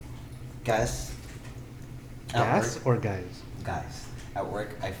Guys. Gas or guys? Guys. At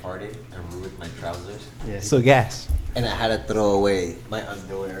work, I farted and ruined my trousers. Yeah. So gas. And I had to throw away my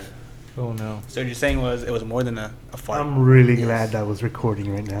underwear. Oh no. So you're saying it was more than a fart? I'm really glad that was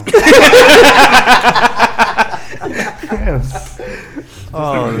recording right now. Yes.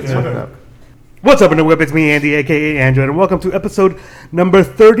 Oh, that's fucked up. What's up in the web? It's me, Andy, aka Android, and welcome to episode number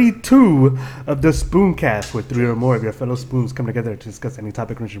 32 of the Spooncast, where three or more of your fellow spoons come together to discuss any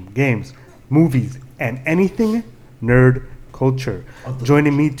topic ranging from games, movies, and anything nerd culture.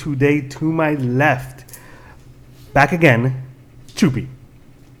 Joining me today to my left, back again, Choopy.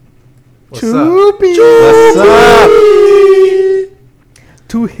 What's up? Choopy. What's up?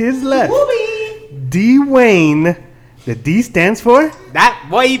 To his left, D. Wayne. The D stands for? That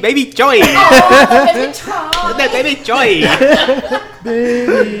boy, baby joy. That baby joy.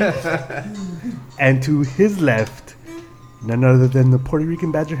 And to his left, none other than the Puerto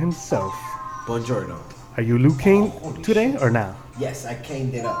Rican Badger himself. Buongiorno. Are you Luke Kane today or now? Yes, I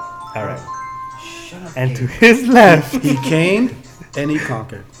caned it up. All right. Shut up, And to Kane. his left, He caned and he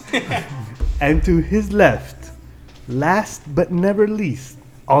conquered. and to his left, last but never least,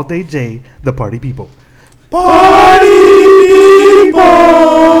 All Day J, the Party People. Party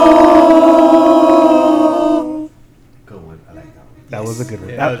People! Good one. I like that one. That was a good one.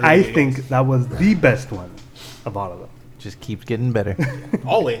 Yeah, that was I really think that was the best one of all of them. Just keeps getting better.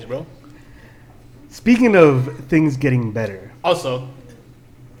 Always, bro. Speaking of things getting better, Also,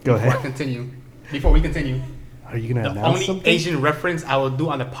 go before ahead. before we continue, Are you going to the announce only something? Asian reference I will do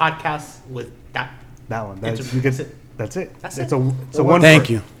on the podcast was that. That one. It's That's, a- you that's get, it. that's it. That's it's it. it's a one. Thank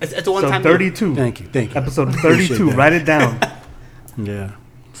you. It's a So one-time 32. Thank you. Thank you. Episode Appreciate 32. that. Write it down. Yeah.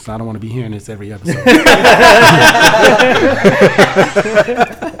 So I don't want to be hearing this every episode.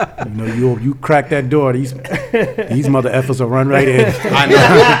 you crack that door, these mother effers will run right in. I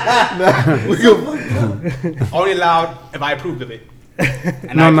know. Only allowed if I approved of it.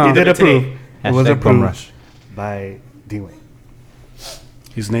 And No, I no. He approved did of it today. approve. It was Hashtag bum approved rush. by D-Wayne.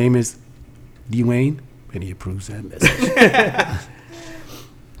 His name is Dwayne, and he approves that message.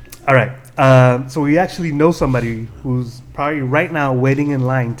 All right. So we actually know somebody who's probably right now waiting in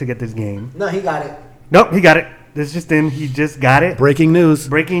line to get this game. No, he got it. Nope, he got it. This just in. He just got it. Breaking news.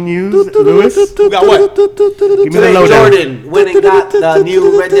 Breaking news. Lewis, Who got what? give me the Today, lowdown. Jordan went and got the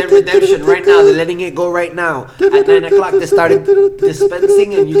new Red Dead Redemption right now. They're letting it go right now. At 9 o'clock, they started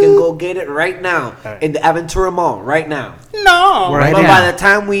dispensing, and you can go get it right now right. in the Aventura Mall right now. No. Right But now. by the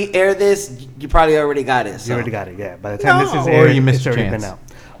time we air this, you probably already got it. You So. already got it. Yeah. By the time this is No. aired, Or you missed it's your already chance. been out.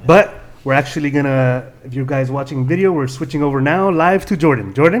 But we're actually gonna. If you guys watching video, we're switching over now live to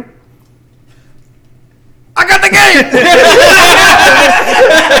Jordan. Jordan. I got the game!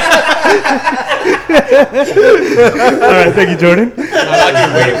 All right. Thank you, Jordan. I'm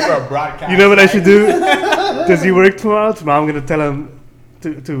like waiting for a broadcast. You know what I should do? Does he work tomorrow? Tomorrow I'm gonna tell him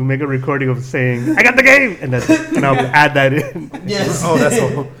to make a recording of saying "I got the game" and I'll add that in. Yes. Oh,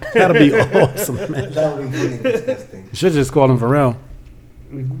 that'll be awesome, man. That would be really disgusting. You should just call him Pharrell.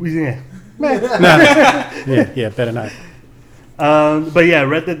 Yeah. Yeah, better not. But yeah,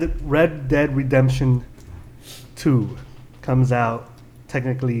 Red Dead Redemption 2 comes out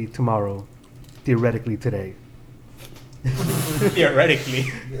technically tomorrow, theoretically today. Theoretically.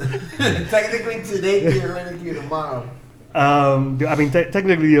 Technically today, theoretically tomorrow. I mean,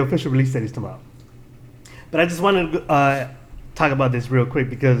 technically the official release date is tomorrow. But I just wanted to talk about this real quick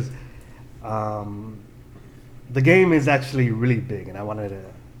because the game is actually really big, and I wanted to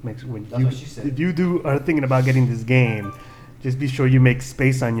make sure That's what she said. if you are thinking about getting this game, just be sure you make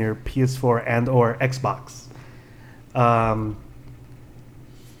space on your PS4 and or Xbox.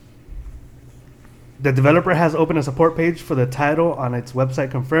 The developer has opened a support page for the title on its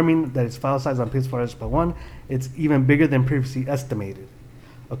website, confirming that its file size on PS4 Xbox One it's even bigger than previously estimated.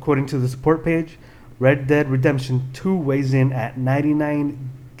 According to the support page, Red Dead Redemption 2 weighs in at 99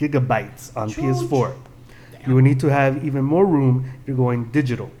 gigabytes on PS4. You will need to have even more room if you're going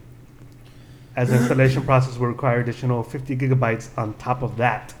digital, as the installation process will require additional 50 gigabytes on top of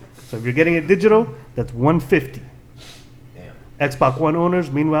that. So if you're getting it digital, that's 150. Damn. Xbox One owners,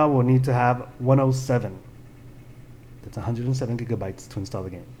 meanwhile, will need to have 107. That's 107 gigabytes to install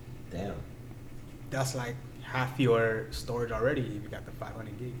the game. Damn. That's like half your storage already if you got the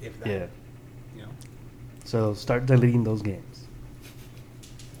 500 gig, if that. Yeah. You know. So start deleting those games.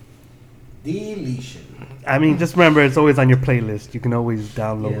 Deletion. I mean, just remember, it's always on your playlist. You can always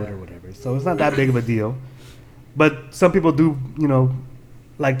download it Yeah. or whatever. So it's not that big of a deal. But some people do,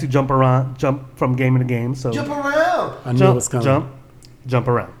 like to jump from game to game. So Jump around. I knew it was coming. jump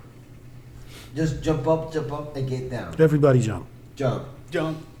around. Just jump up, and get down. Everybody jump. Jump.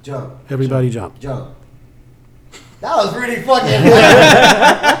 Jump. Jump. Everybody jump. Jump. That was pretty fucking.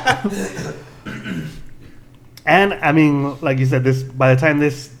 And I mean, like you said, this by the time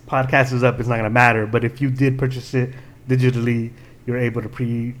this podcast is up, it's not gonna matter. But if you did purchase it digitally, you're able to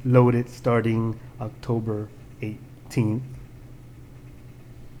preload it starting October 18th,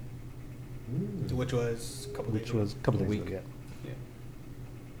 Which was a couple days which ago. was a couple days week. ago.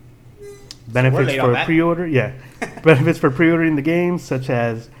 Yeah. Benefits late on for that. pre-order, yeah. Benefits for pre-ordering the game, such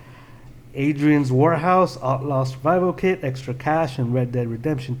as Adrian's Warehouse, Outlaw Survival Kit, extra cash, and Red Dead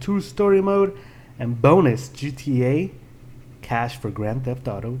Redemption 2 story mode, and bonus GTA cash for Grand Theft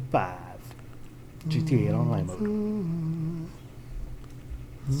Auto 5 GTA Online mode.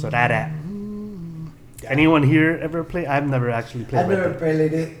 So that app. Anyone here ever play? I've never actually played. I've Red never Dead.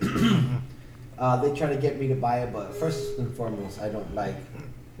 played it. They try to get me to buy it, but first and foremost, I don't like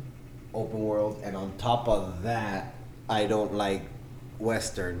open world, and on top of that, I don't like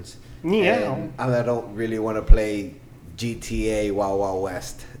westerns. Yeah. And I don't really want to play GTA Wild Wild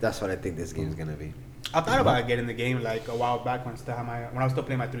West. That's what I think this game's gonna be. I thought about getting the game like a while back when I was still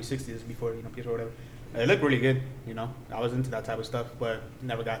playing my 360s before PS or whatever. It looked really good, I was into that type of stuff, but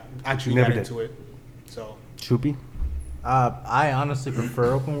never got never did. into it. So Choopy? I honestly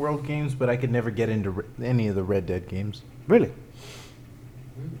prefer open world games, but I could never get into any of the Red Dead games. Really?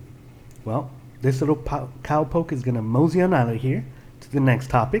 Well, this little cowpoke is gonna mosey on out of here to the next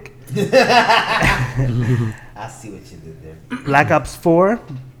topic. I see what you did there. Black Ops 4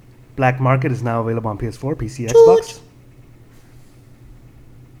 Black Market is now available on PS4, PC, Xbox.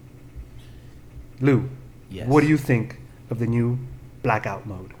 Lou, Yes. what do you think of the new Blackout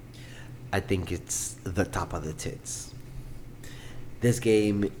mode? I think it's the top of the tits. This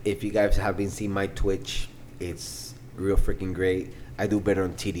game, if you guys haven't seen my Twitch, it's real freaking great. I do better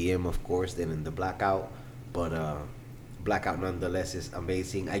on TDM, of course, than in the Blackout, but Blackout nonetheless is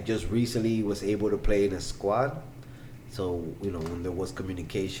amazing. I just recently was able to play in a squad, so when there was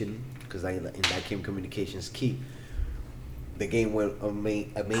communication, because in that game communication is key. The game went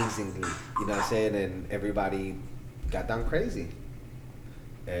amazingly, you know what I'm saying, and everybody got down crazy.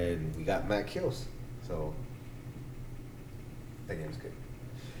 And we got mad kills. So that game's good.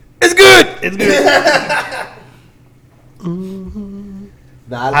 It's good. It's good.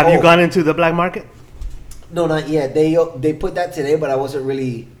 Have you gone into the Black Market? No, not yet. They put that today, but I wasn't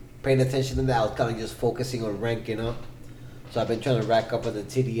really paying attention to that. I was kind of just focusing on ranking up. So I've been trying to rack up on the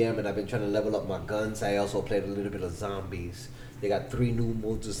TDM, and I've been trying to level up my guns. I also played a little bit of zombies. They got 3 new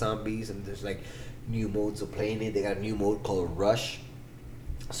modes of zombies, and there's like new modes of playing it. They got a new mode called Rush.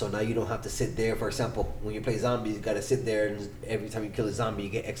 So now you don't have to sit there. For example, when you play zombies, you gotta sit there, and every time you kill a zombie, you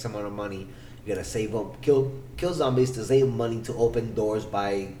get X amount of money. You gotta save up, kill zombies to save money to open doors,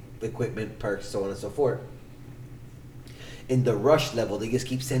 buy equipment, perks, so on and so forth. In the Rush level, they just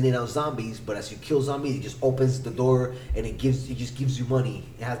keep sending out zombies, but as you kill zombies, it just opens the door and it just gives you money.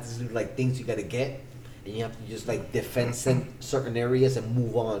 It has these little like things you gotta get, and you have to just like defend certain areas and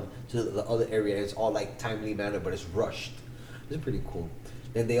move on to the other area. It's all like timely manner, but it's rushed. It's pretty cool.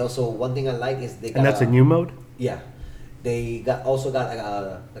 Then they also, one thing I like is they got, And that's a new mode? Yeah, they also got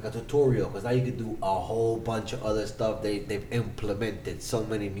like a tutorial, because now you can do a whole bunch of other stuff. They've implemented so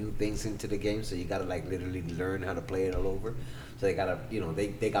many new things into the game, so you gotta like literally learn how to play it all over. So they gotta,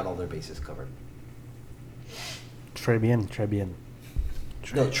 they got all their bases covered. Très bien.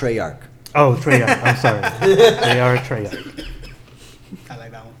 No, Treyarch. Oh, Treyarch. I'm sorry. They are Treyarch. I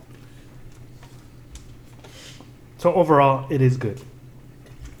like that one. So overall, it is good.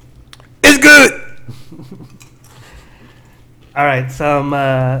 It's good. All right, some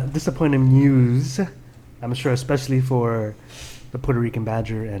disappointing news. I'm sure, especially for the Puerto Rican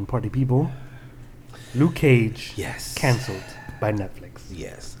Badger and party people. Luke Cage Yes. canceled by Netflix.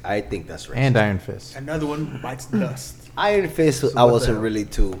 Yes, I think that's right. And Iron Fist. Another one bites the dust. Iron Fist, So I what the wasn't hell? really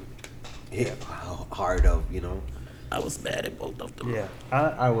too hard of, I was mad at both of them. Yeah.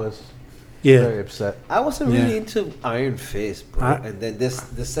 I was Yeah. very upset. I wasn't really Yeah. into Iron Fist, bro. And then the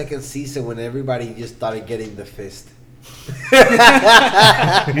second season, when everybody just started getting the fist. You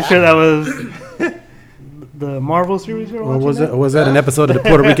sure that was the Marvel series you're Or watching? was now? it? Or was that an episode of the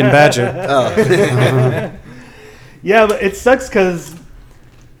Puerto Rican Badger? Oh. Yeah, but it sucks because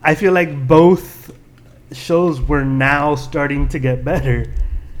I feel like both shows were now starting to get better,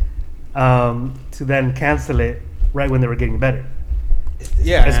 to then cancel it right when they were getting better.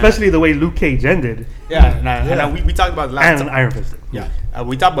 Yeah, Especially the way Luke Cage ended and we talked about last and Iron Fist. Yeah,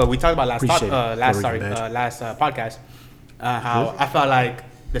 we talked about last Appreciate it, last Puerto Rican Badger. last podcast how I felt like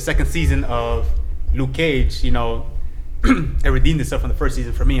the second season of Luke Cage, it redeemed itself from the first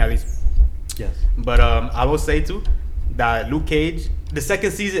season for me at least. Yes. But I will say too that Luke Cage the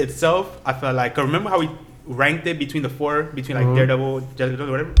second season itself, I felt like, remember how we ranked it between the four, between like Daredevil, Jessica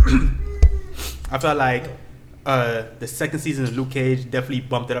Jones, whatever. I felt like the second season of Luke Cage definitely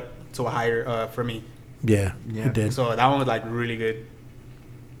bumped it up to a higher for me. Yeah, Yeah. it did. So that one was like really good.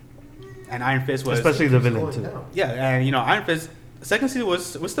 And Iron Fist was Especially the villain too. yeah, and you know Iron Fist the second season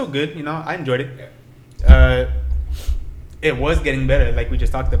was still good. You know, I enjoyed it. It was getting better, like we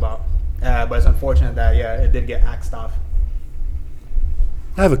just talked about. But it's unfortunate that it did get axed off.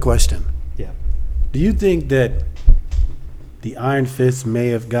 I have a question. Yeah. Do you think that the Iron Fist may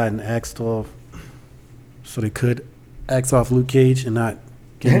have gotten axed off so they could axe off Luke Cage and not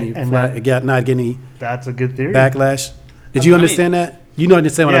get any, And not get any That's a good theory. backlash? Did you understand that? You know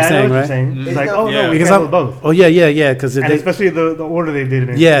understand what Yeah, I'm I know saying, what right? you're saying. It's like, oh Yeah. no, we Because handled both. Oh yeah, because And they, especially the order they did it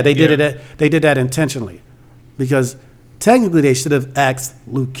in. yeah, they did Yeah. it. They did that intentionally, because technically they should have axed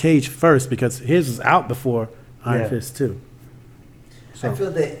Luke Cage first because his was out before Iron Yeah. Fist too. I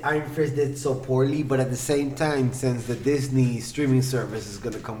feel that Iron Fist did so poorly, but at the same time, since the Disney streaming service is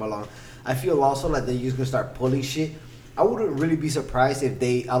gonna come along, I feel also like they're just gonna start pulling shit. I wouldn't really be surprised if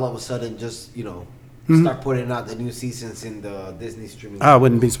they all of a sudden just start putting out the new seasons in the Disney streaming. I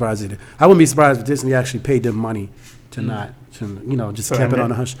wouldn't be surprised either. I wouldn't be surprised if Disney actually paid them money to not, just So, kept it and on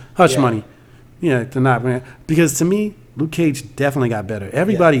the then- hush Yeah. money. Yeah, to not, because to me, Luke Cage definitely got better.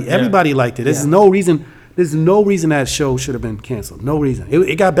 Everybody liked it. There's no reason that show should have been canceled. No reason.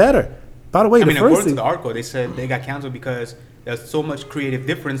 It got better. By the way, I mean, the first according to thing, the article, they said they got canceled because there's so much creative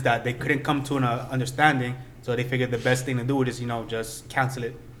difference that they couldn't come to an understanding. So they figured the best thing to do is, just cancel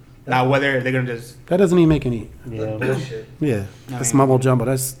it. Now, whether they're gonna just that doesn't even make any. Yeah. Bullshit. Yeah, I that's mean- mumbo jumbo.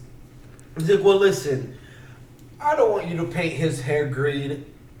 That's He's like, well, listen, I don't want you to paint his hair green.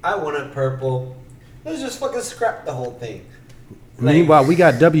 I want it purple. Let's just fucking scrap the whole thing. Like- meanwhile we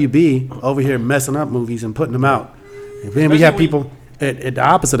got WB over here messing up movies and putting them out. And then we have Especially people at the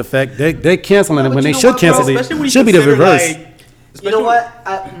opposite effect. They're canceling it But when you they know should what, bro? cancel especially when it. you Should be the consider, reverse. like, You especially know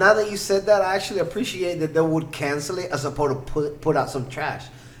what? Now that you said that, I actually appreciate that they would cancel it as opposed to put out some trash.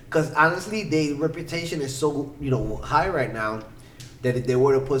 Because honestly, their reputation is so high right now that if they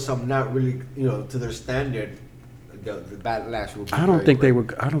were to put something not really to their standard, the backlash would be. I don't very think they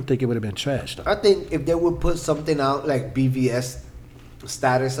quick. were. I don't think it would have been trash though. I think if they would put something out like BVS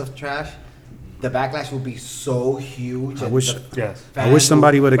status of trash, the backlash would be so huge. I and wish- the Yes. I wish fans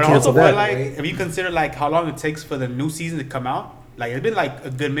somebody would have But I also canceled feel that. like if you consider like how long it takes for the new season to come out, like it's been like a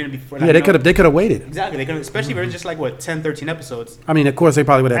good minute before. Like, Yeah, they could have. They could have waited. Exactly, they could, especially if it's just like 10, 13 episodes. I mean, of course, they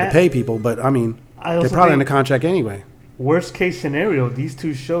probably would have had to I- pay people, but I mean, I they're also probably in the think- contract anyway. Worst case scenario, these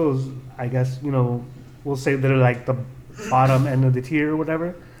two shows, I guess, we'll say they're like the bottom end of the tier or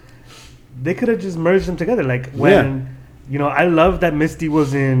whatever. They could have just merged them together. Like when, I love that Misty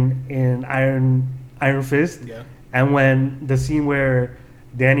was in Iron Fist. Yeah, And when the scene where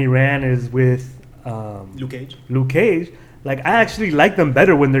Danny Rand is with Luke Cage. like I actually like them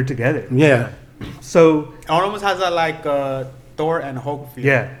better when they're together. Yeah, So It almost has that like Thor and Hulk feel.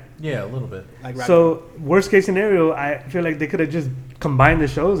 yeah. Yeah, a little bit. Like So worst case scenario, I feel like they could have just combined the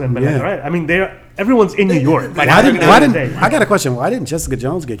shows and been Yeah. like, all right. I mean, everyone's in New York. Like, why at the didn't? end Why of the didn't? day. I got a question. Why didn't Jessica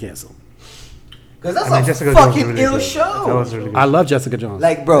Jones get canceled? Because that's I mean, a Jessica Jones was fucking really ill good. show. That was really good. I love Jessica Jones.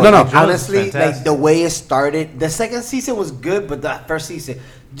 Like, bro, no, no. like, honestly, like fantastic. the way it started, the second season was good, but the first season,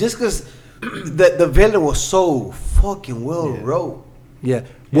 just because the villain was so fucking well wrote. Yeah.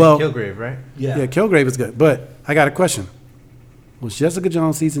 Yeah, Well, Kilgrave, right? yeah, Kilgrave is good, but I got a question. Was Jessica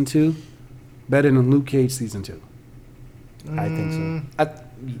Jones season 2 better than Luke Cage season 2? I think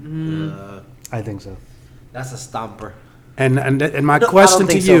so. I think so. That's a stomper. And my No, question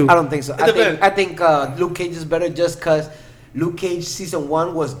to you, I don't think so. depends. I think Luke Cage is better just because Luke Cage season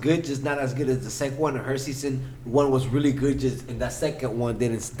 1 was good, just not as good as the second one. And her season 1 was really good, just and that second one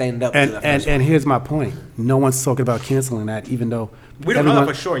didn't stand up. to the first and here's my point. No one's talking about canceling that, even though we don't know that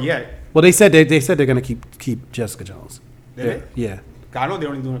everyone- for sure yet. Well, they said they're gonna keep Jessica Jones. Did Yeah, I know they're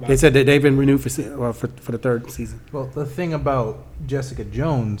only doing about. they said that they've been renewed for the third season. Well, the thing about Jessica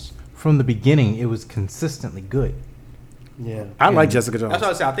Jones, from the beginning, it was consistently good. Yeah. I like Jessica Jones, That's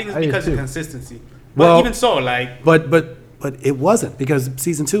what I said. I think it's I do because of too. consistency. But Well- even so, like but it wasn't, because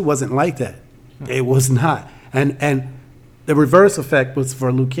season 2 wasn't like that. It was not, and the reverse effect was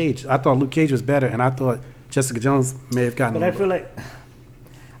for Luke Cage. I thought Luke Cage was better, and I thought Jessica Jones may have gotten. But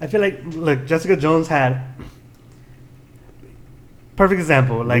I feel like, look, Jessica Jones had perfect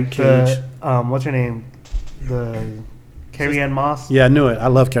example, like Luke Cage. what's her name, the Carrie Ann Moss. Yeah, I knew it. I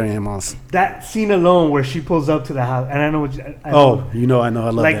love Carrie Ann Moss. That scene alone where she pulls up to the house, and I know what I know, Oh, I know. I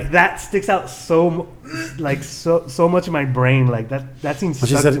love like that. that sticks out so much in my brain. Like that scene. When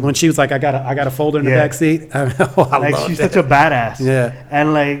she said, when she was like, I got a folder in the Yeah. back seat. I like love she's that. such a badass. Yeah.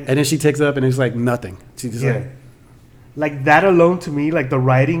 and like And then she takes it up and it's like nothing. She just yeah, like that alone to me, like the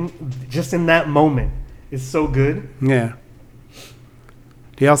writing just in that moment is so good. yeah.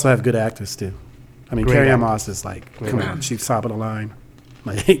 They also have good actors too. I mean, Great Carrie Ann actors. Moss is like, come on, she's top of the line.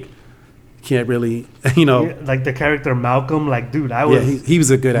 Like, can't really, you know. Yeah, like the character Malcolm, like dude, I Yeah, was he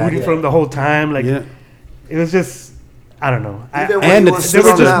was a good rooting actor. for him the whole time. Like Yeah. it was just, I don't know. Even when and he the was sister-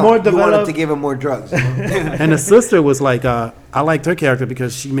 strung There was out, more you wanted developed- to give him more drugs. And the sister was like, I liked her character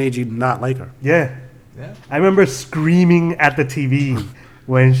because she made you not like her. Yeah. Yeah. I remember screaming at the TV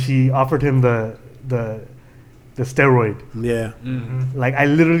when she offered him the steroid. Yeah. Like I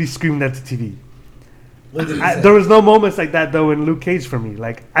literally screamed at the TV. What did he say? There was no moments like that though in Luke Cage for me.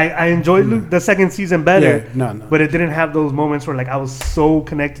 Like I enjoyed the second season better, Yeah, no. but it didn't have those moments where like I was so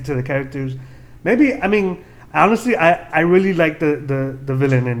connected to the characters. Maybe I mean honestly I really like the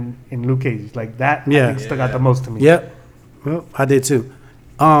villain in Luke Cage. Like that I Yeah. think stuck out the most to me. Yep. Well, I did too.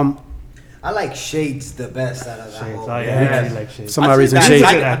 I like Shades the best out of that Shades. whole. Oh yeah, Yeah. I actually like Shades. Some odd reason the Shades,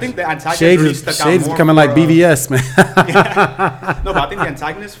 I think the antagonist Shades, really is, stuck out Shades more becoming like for, BVS, man. No, but I think the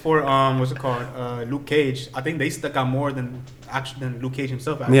antagonist for what's it called, Luke Cage. I think they stuck out more than Luke Cage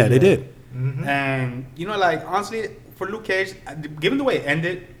himself. Actually. Yeah, they did. And like honestly, for Luke Cage, given the way it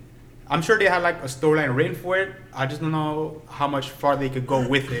ended, I'm sure they had like a storyline written for it. I just don't know how much far they could go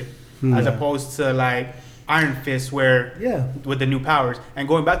with it, as opposed to like Iron Fist, where with the new powers. And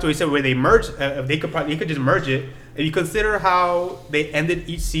going back to what he said, where they merge, if they could just merge it. If you consider how they ended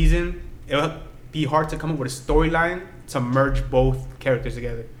each season, it would be hard to come up with a storyline to merge both characters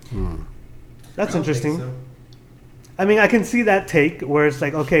together. That's interesting. I mean, I can see that take where it's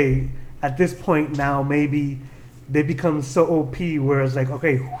like, okay, at this point now, maybe they become so OP where it's like,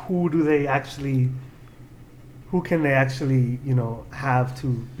 okay, who can they actually, have to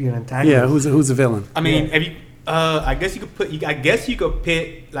be an antagonist? Yeah, who's a villain? I mean, if you, I guess you could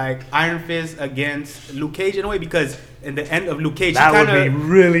pit like Iron Fist against Luke Cage in a way, because in the end of Luke Cage, that he would kinda, be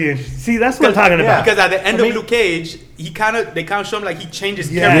really interesting. See, that's what I'm talking about. Because at the end I mean- of Luke Cage, they kind of show him like he changed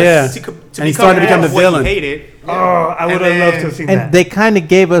his Yeah. character Yeah. to And he started to become the what villain. He hated. Oh, I would have And loved to then- have seen And that. they kind of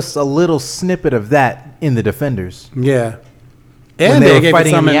gave us a little snippet of that in the Defenders. Yeah. When And they they were gave it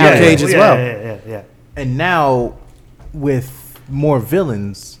fighting some in in the Luke alley. Cage as well. Yeah. And now, with more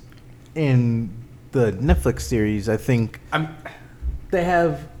villains in the Netflix series, I think they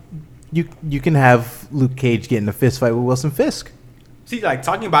have. You can have Luke Cage get in a fist fight with Wilson Fisk. See, like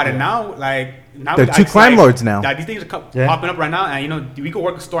talking about it now, like now They're two it's crime like, lords now. Like, these things are Yeah. popping up right now, and we could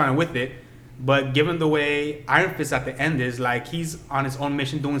work a storyline with it. But given the way Iron Fist at the end is, like he's on his own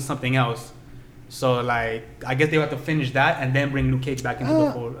mission doing something else. So like, I guess they have to finish that and then bring Luke Cage back into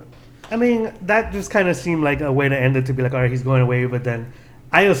the fold. I mean, that just kind of seemed like a way to end it, to be like, all right, he's going away, but then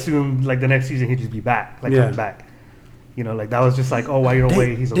I assumed like the next season he'd just be back, like Yeah. coming back. Like that was just like, oh, while you're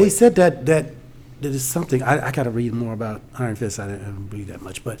away, he's They away. said that there's something. I got to read more about Iron Fist. I didn't read that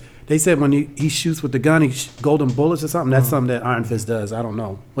much, but they said when he shoots with the gun, golden bullets or something. That's something that Iron Fist does. I don't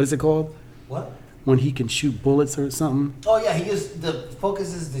know. What is it called? What? When he can shoot bullets or something. Oh yeah, he just the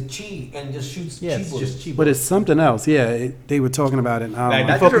focus is the chi and just shoots chi bullets. But it's something else. Yeah, they were talking about it. Like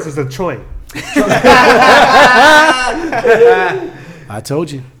The that- focus is the Choi. I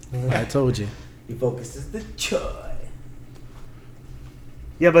told you. I told you. He focuses the chi.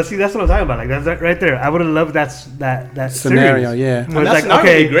 Yeah, but see, that's what I'm talking about. Like that's right there. I would have loved that Scenario, series. yeah. Where it's That's like, not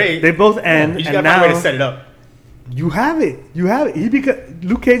okay, really great. they both end, You just and gotta find a way now to set it up. you have it.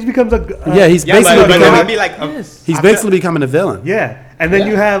 Luke Cage becomes a Yeah, he's Yeah, basically but it becoming. would be like He's basically becoming a villain. Yeah, and then Yeah.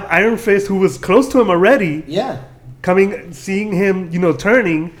 you have Iron Fist, who was close to him already, Yeah. seeing him,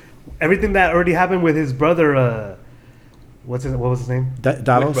 turning everything that already happened with his brother. What was his name?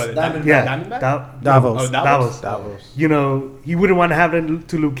 Davos. brother? Diamond- Yeah, Diamondback? Davos. Oh, Davos? Davos. He wouldn't want to happen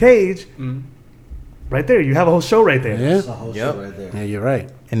to Luke Cage. Right there, you have a whole show right there. Yeah. That's the whole Yep. shit right there. Yeah, you're right.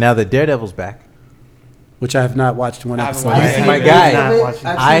 And now the Daredevil's back. Which I have not watched one I haven't episode. watched yet. it. My I've guy. seen most of it. Watching.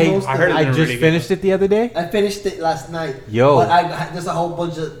 I've seen I most of heard it. it. I They're just really good. finished it the other day. I finished it last night. Yo. But there's a whole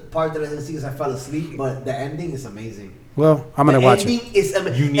bunch of parts that I didn't see because I fell asleep. But the ending is amazing. Well, I'm gonna The watch ending it. is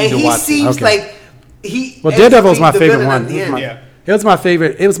amazing. You need and to he watch it. seems Okay. like he. Well, ends up Daredevil's being my the favorite villain one. at the end. Yeah. It was my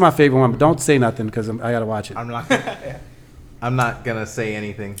favorite. It was my favorite one. But don't say nothing because I gotta watch it. I'm not gonna say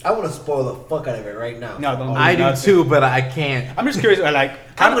anything. I want to spoil the fuck out of it right now. No, don't do I do nothing. too, but I can't. I'm just curious, like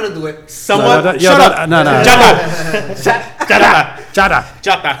I'm gonna do it. somewhat. No, Shut up. no. Jata. Chada.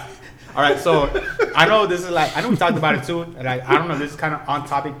 Jata. All right, so I know this is like I know we talked about it too, and I don't know this is kind of on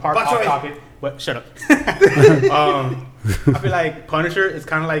topic, part off topic, but shut up. I feel like Punisher is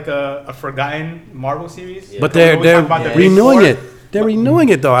kind of like a forgotten Marvel series, But We always they're talk about the renewing big it. They're renewing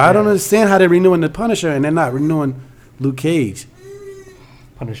it though. I don't understand how they're renewing the Punisher and they're not renewing Luke Cage.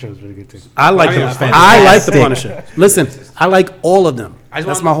 Punisher was really good too. I like mean, the it's I like the Punisher. Listen, I like all of them. I just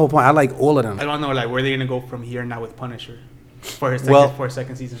That's wanna- my whole point. I like all of them. I don't know like where they're gonna go from here now with Punisher for his Well-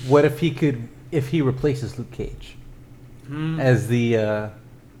 second season. What if he replaces Luke Cage as the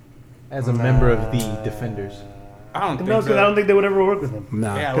as a member of the Defenders? I don't think No, so. because I don't think they would ever work with him.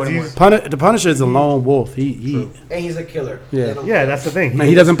 Nah. Yeah, Because what he's- The Punisher is a lone wolf. He And he's a killer. Yeah. They don't- Yeah, that's the thing. man,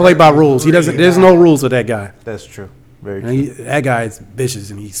 he doesn't play by rules. He doesn't. There's no rules with that guy. That's true. Very And true. that guy is vicious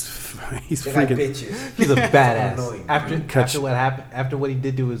and he's They got freaking bitches. He's a badass. Annoying. After what happened, after what he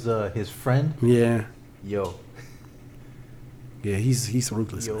did to his friend, yeah. yo, He's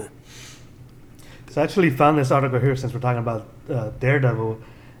ruthless. yo. Man. So I actually found this article here since we're talking about Daredevil,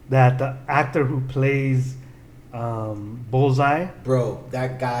 that the actor who plays Bullseye, Bro,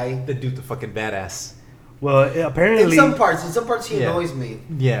 that guy. The dude's a fucking badass. well, In apparently some parts, he Yeah. annoys me.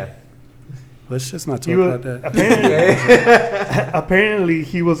 Yeah. Let's just not he talk was, about that. apparently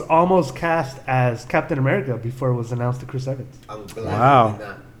he was almost cast as Captain America before it was announced to Chris Evans. I'm glad Wow. he did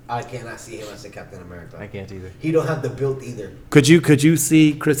not. I cannot see him as a Captain America. I can't either. He don't have the build either. Could you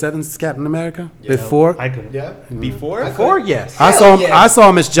see Chris Evans as Captain America before? I couldn't. Yeah. Before? Before, yes. I Hell saw him. yeah. I saw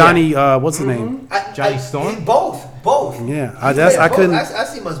him as Johnny. What's his name? Johnny Storm? Both. Yeah, I I couldn't. I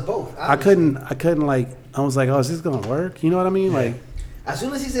see him as both. I couldn't like. I was like, oh, is this gonna work? You know what I mean? Like, As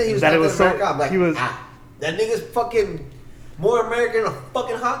soon as he said he was That it Captain was so- America, I'm like, he was- that nigga's fucking more American than a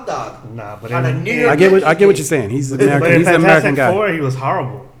fucking hot dog. Nah, but On a in, New York I get what Yankees. you're saying. He's but American. in He's an American Fantastic guy. Four, he was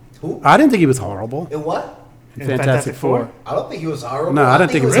horrible. Who? I didn't think he was horrible. In what? In Fantastic Four. I don't think he was horrible. No, I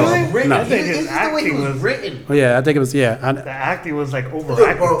didn't think he was just horrible. written. No. I think his It's just the way he acting was was- written. Oh yeah, I think it was. Yeah, The acting was like Look,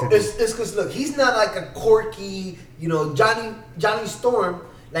 overacting bro, to me. it's because look, he's not like a quirky, Johnny Storm.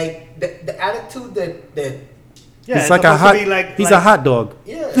 Like the attitude that Yeah, he's it's like a supposed hot. to be like, he's like, a hot dog.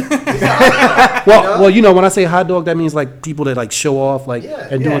 yeah. He's a hot dog, Well, when I say hot dog, that means like people that like show off, like Yeah.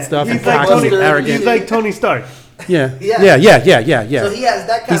 and doing stuff and He's like cocky Tony. and arrogant. He's like Tony Stark. Yeah, Yeah. yeah. So he has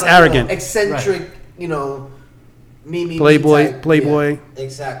that kind He's of arrogant. eccentric, me Playboy, type. playboy. Yeah,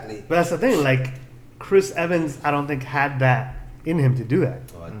 exactly. But that's the thing. Like Chris Evans, I don't think had that in him to do that.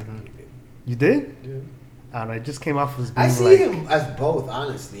 Oh, I think he did. You did? Yeah. I don't know. It just came off as being I see like, him as both,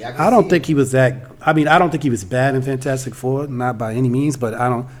 honestly. I don't think he was that. I mean, I don't think he was bad in Fantastic Four, not by any means. But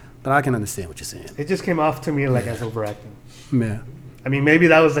I can understand what you're saying. It just came off to me like as overacting. Yeah. I mean, maybe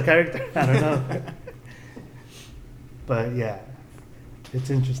that was the character. I don't know. But yeah, it's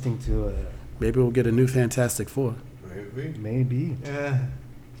interesting to Maybe we'll get a new Fantastic Four. maybe.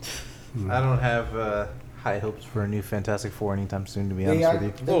 I don't have high hopes for a new Fantastic Four anytime soon, to be They honest are,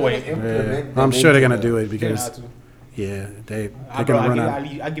 with you. they're Oh, wait. gonna implement Yeah. the I'm sure they're gonna major- do it They're because not to. yeah, they're I'll gonna run out.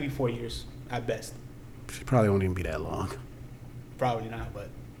 I'll give you 4 years at best. Probably won't even be that long. Probably not, but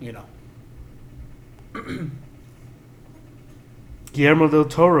Guillermo del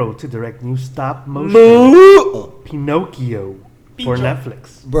Toro to direct new stop motion Pinocchio for Pinocchio.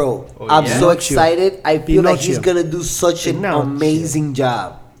 Netflix. Bro, Oh, I'm yeah? so excited. I feel like he's Pinocchio. gonna do such an Pinocchio. amazing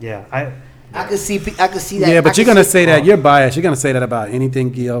job. Yeah, I could see that. Yeah, but you're gonna say that Oh. you're biased. You're gonna say that about anything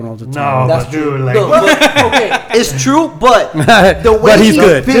Guillermo del Toro. No, That's but true. dude, like, No, but, okay, it's true, but the way but he's he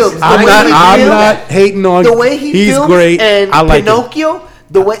good. films, the I'm way not. he I'm films- not hating on. the way he he's films great. and I like it. Pinocchio,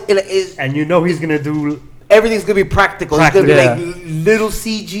 the way it is, and you know he's gonna do. everything's gonna be practical. It's gonna be Practical. like little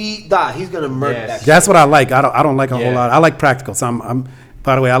CG. He's gonna murder Yes. that. Shit. That's what I like. I don't like a whole Yeah. lot. I like practical. So I'm.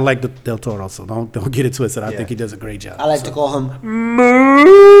 By the way, I like Del Toro. So don't get it twisted. I Yeah. think he does a great job. I like to call him.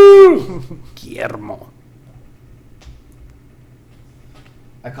 Guillermo.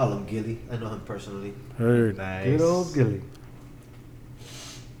 I call him Gilly. I know him personally. Heard. Nice. Good old Gilly.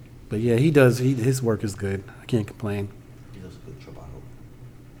 But yeah, he does. His work is good. I can't complain. He does a good trabajo.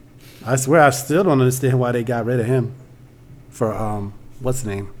 I swear, I still don't understand why they got rid of him for what's the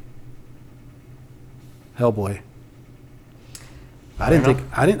name? Hellboy. I didn't think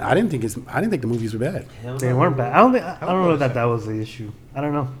the movies were bad. They weren't bad. I don't know that was the issue. I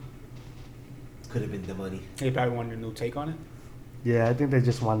don't know. Could have been the money. they probably wanted a new take on it. Yeah, I think they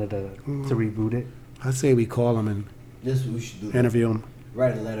just wanted to reboot it. I say we call him and This we should do. interview him.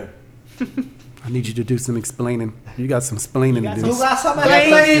 Write a letter. I need you to do some explaining. You got some explaining to do. You got some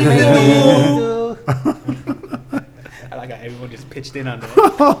I like how everyone just pitched in on that.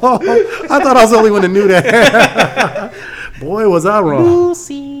 I thought I was the only one that knew that. Boy, was I wrong.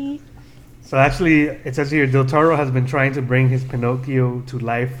 So actually, it says here Del Toro has been trying to bring his Pinocchio to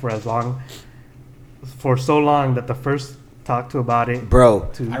life for so long that the first talked to about it,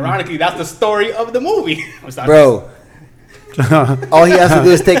 Bro, Ironically, that's the story of the movie. I'm sorry. bro. All he has to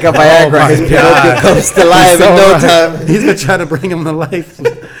do is take a Viagra. His Pinocchio comes to life in no time. He's been trying to bring him to life.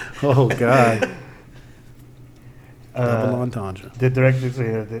 Oh God. Double entendre. The director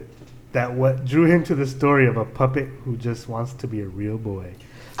said that what drew him to the story of a puppet who just wants to be a real boy.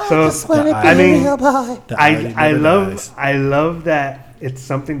 So I mean, I love that it's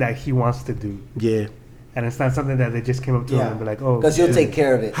something that he wants to do, Yeah. and it's not something that they just came up to him and be like, oh, Because he'll take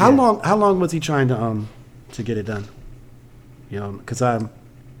care of it. How long was he trying to get it done? You know, because I'm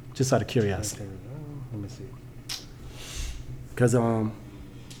just out of curiosity. Let me see. Because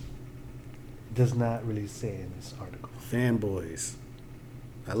Does not really say in this article. fanboys,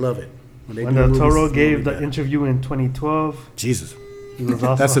 I love it they When do Del movies, Toro it's gave really the bad. interview in 2012, Jesus. he was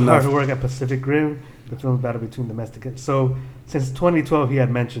That's also enough. hard to work at Pacific Rim, the film's battle between domestic. So since 2012, he had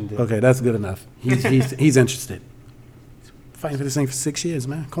mentioned it. Okay, that's good enough. He's interested. Fighting for this thing for 6 years,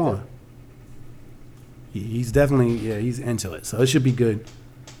 man. Come on. He's definitely he's into it. So it should be good.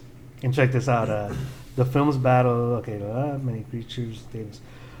 And check this out. The film's battle. Okay, many creatures. Davis.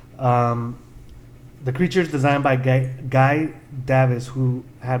 The creatures designed by Guy Davis, who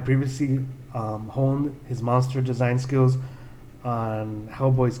had previously honed his monster design skills on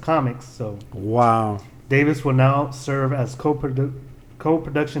Hellboy's comics. So Wow. Davis will now serve as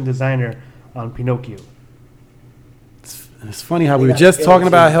co-production designer on Pinocchio. It's funny how They we were got just ill talking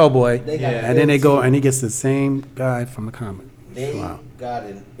about team. Hellboy, They got and then they ill go team. and he gets the same guy from the comic. They Wow. got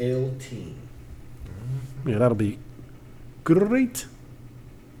an ill team. Yeah, that'll be great.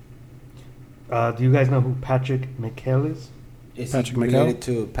 Do you guys know who Patrick McHale is? Is Patrick he McHale? related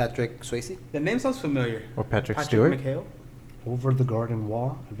to Patrick Swayze? The name sounds familiar. Or Patrick Stewart. McHale. Over the Garden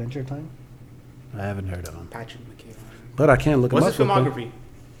Wall, Adventure Time. I haven't heard of him, Patrick McHale. but I can't look What's him his up. real quick. filmography?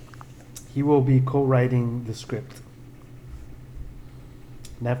 He will be co-writing the script.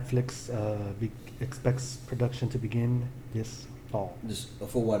 Netflix expects production to begin this fall. Just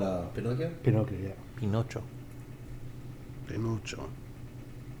for what? Pinocchio? Pinocchio, yeah. Pinocho. Pinocho.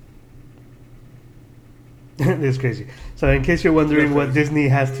 This is crazy. So, in case you're wondering what Disney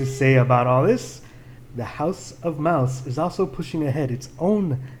has to say about all this, the House of Mouse is also pushing ahead its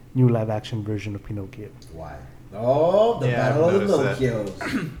own new live-action version of Pinocchio. Why? Oh, the Yeah, Battle I've of the noticed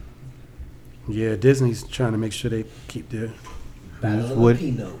Pinocchios. Yeah, Disney's trying to make sure they keep their Battle of would-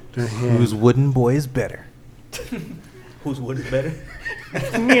 the Pinot. their hand. Whose wooden boy is better? Whose wood is better?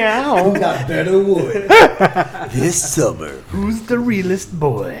 Meow. Who got better wood? This summer, Who's the realest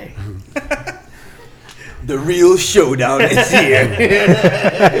boy? the real showdown is here.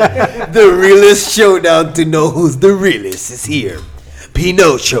 The realest showdown to know who's the realest is here.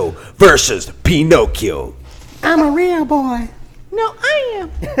 Pinocchio versus Pinocchio. I'm a real boy. No, I am.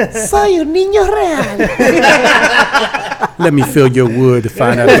 Soy un niño real. Let me feel your wood to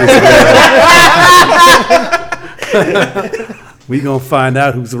find out if it's real. We gonna find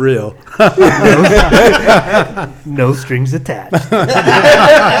out who's real. No strings attached.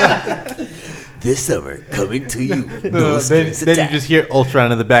 This summer, coming to you. No, then you just hear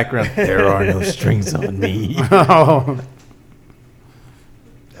Ultron in the background. There are no strings on me. Oh.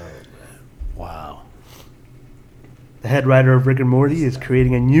 Wow. The head writer of Rick and Morty is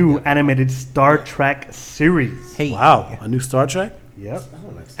creating a new animated Star Trek series. Hey, Wow. A new Star Trek? Yep.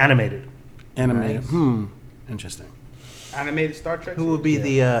 Animated. Animated. Interesting. Animated Star Trek. who will be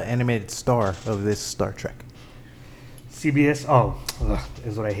the animated star of this Star Trek? CBS.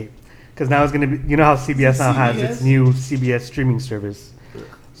 Is what I hate. Because now it's going to be, you know how CBS now has its new CBS streaming service.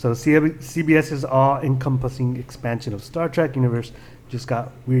 So CBS's all-encompassing expansion of Star Trek universe just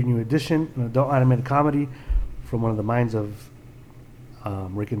got Weird New Edition, an adult animated comedy from one of the minds of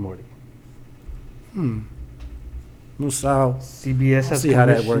Rick and Morty. Musao. CBS has see how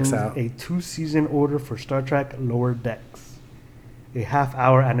that works commissioned out. a 2-season order for Star Trek Lower Decks, a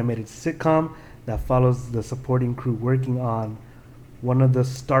half-hour animated sitcom that follows the supporting crew working on one of the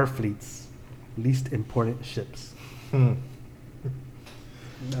Starfleet's least important ships. That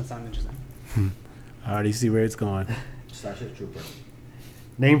sounds interesting. I already see where it's going. Starship Trooper.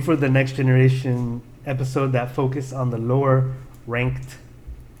 Named for the Next Generation episode that focused on the lower-ranked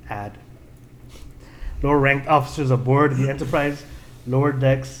officers aboard the Enterprise. Lower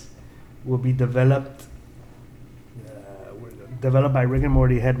Decks will be developed by Rick and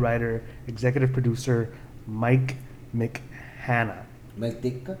Morty head writer, executive producer Mike McHanna, Mike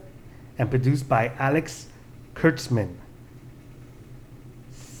Ditka. and produced by Alex Kurtzman.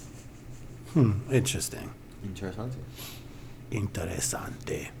 Interesting. Interesante.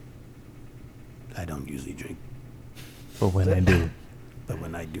 Interessante. I don't usually drink, But when I do, but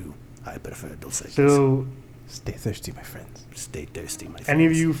when I do, I prefer Dos Equis. So, stay thirsty, my friends. Stay thirsty, my friends. any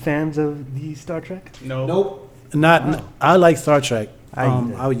of you fans of the Star Trek? No. Nope. I like Star Trek.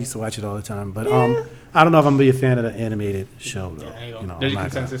 I used to watch it all the time, but I don't know if I'm gonna be a fan of the animated show though. Yeah, there you go. You know, There's I'm your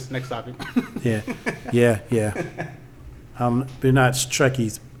not gonna- consensus. Next topic. Yeah. They're not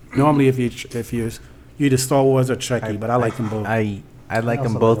Trekkies. Normally, if you're either Star Wars or Trekkie, but I like them both. I like also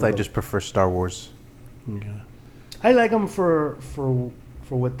them like both. them I both. just prefer Star Wars. Yeah. I like them for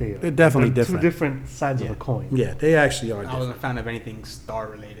what they are. They're definitely They're different. Two different sides of a coin. Yeah, they actually are I different. wasn't a fan of anything star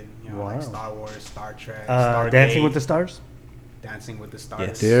related. You know, like Wow. Star Wars, Star Trek, Dancing Stargate, with the Stars. Dancing with the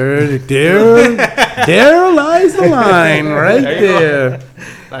Stars. Yes. There lies the line right There you go. there.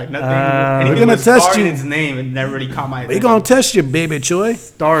 Like nothing. We're anything gonna with test star you. in its name. It never really caught my We attention. gonna test you, baby Choi.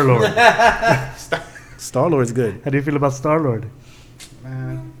 Star Lord. Star Lord's good. How do you feel about Star Lord?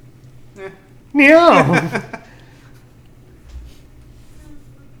 Man. Yeah.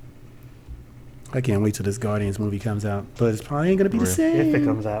 I can't wait till this Guardians movie comes out, but it's probably ain't gonna be the same. If it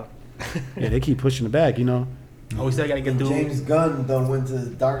comes out. Yeah, they keep pushing it back. You know. Oh, we still gotta get through. James Gunn done went to the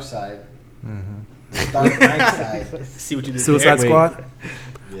dark side. The Dark Knight side. See what you did Suicide there. Squad.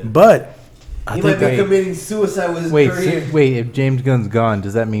 Yeah. But I He think might be wait. committing suicide with his Wait, career. if James Gunn's gone,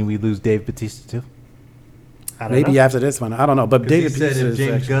 does that mean we lose Dave Bautista too? I don't maybe know. after this one, I don't know. But David Peterson if is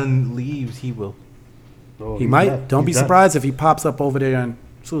James actually- Gunn leaves, he will. Oh, he he's might. done. Don't be He's done. surprised if he pops up over there on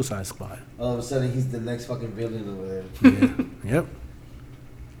Suicide Squad. All of a sudden, he's the next fucking villain over there. Yep.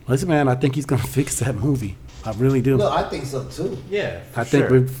 Listen, man, I think he's gonna fix that movie. I really do. No, I think so too. Yeah, I think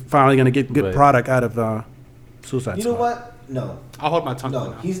we're finally gonna get good But- product out of Suicide You Squad. know what? No, I'll hold my tongue. no,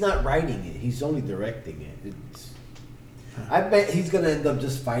 for now. he's not writing it. He's only directing it. I bet he's gonna end up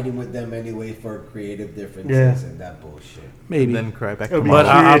just fighting with them anyway for creative differences Yeah. and that bullshit. Maybe. And then cry back It'll be But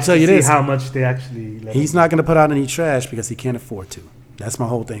tomorrow. I'll curious tell to you see this. how much they actually. Let He's him- not gonna put out any trash because he can't afford to. That's my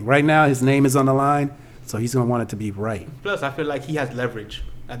whole thing. Right now, his name is on the line, so he's gonna want it to be right. Plus, I feel like he has leverage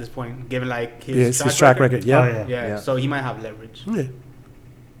at this point, given like his, Yeah, it's his track record. Oh, Yeah. yeah. Yeah, Yeah. so he might have leverage. Yeah. They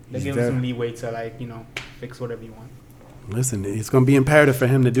He's give very- him some leeway to like fix whatever you want. Listen, it's gonna be imperative for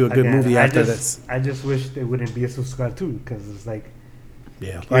him to do a good Again, movie I after just, I just wish there wouldn't be a Suicide 2 because it's like this.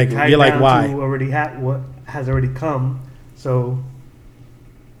 Yeah. you're Like tied you're like down why? to already what has already come. So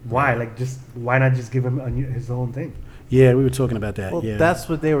why why not just give him his own thing? Yeah, we were talking about that. Well, yeah. that's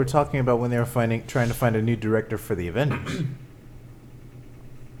what they were talking about when they were trying to find a new director for the Avengers.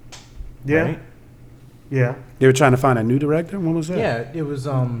 Yeah, Right? yeah, They were trying to find a new director. When was that? Yeah, it was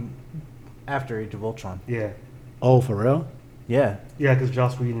after Age of Ultron. yeah, Oh, for real? Yeah, yeah. Because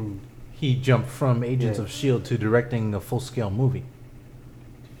Joss Whedon. he jumped from Agents Yeah. of Shield to directing a full-scale movie,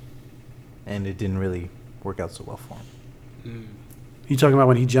 and it didn't really work out so well for him. You talking about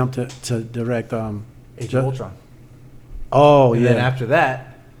when he jumped to direct Age of Ultron. Oh, And yeah. then after that,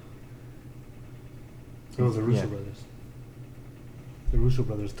 It was the Russo Yeah. brothers. The Russo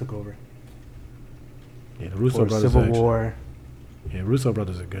brothers took over Yeah, the Russo for brothers. Civil are actually- War. Yeah, Russo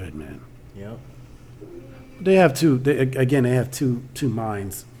brothers are good, man. yep. They have two. They have two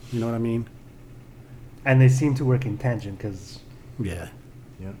minds. You know what I mean? And they seem to work in tangent because Yeah.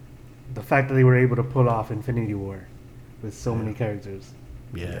 Yep. the fact that they were able to pull off Infinity War with so many characters.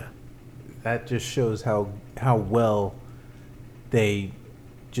 Yeah. That just shows how well they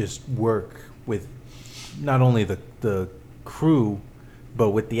just work with not only the crew, but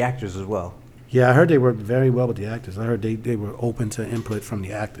with the actors as well. Yeah, I heard they worked very well with the actors. I heard they were open to input from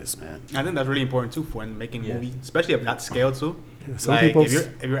the actors, man. I think that's really important too for making Yeah. movies, especially of that scale too. Yeah, some Like people-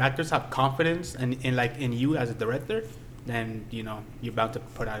 if your actors have confidence in you as a director, then you're bound to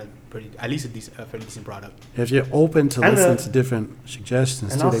put out at least a fairly decent product. If you're open to And, listen to different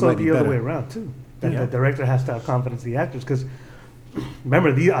suggestions And too, they also might be the other way better. around too. That Yeah. the director has to have confidence in the actors because remember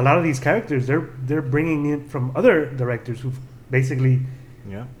a lot of these characters they're bringing in from other directors who've basically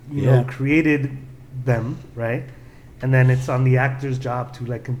Yeah. you Yeah. know created them, right? And then it's on the actor's job to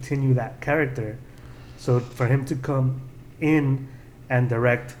like continue that character. So for him to come in and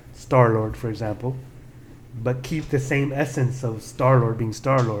direct Star-Lord, for example, but keep the same essence of Star-Lord being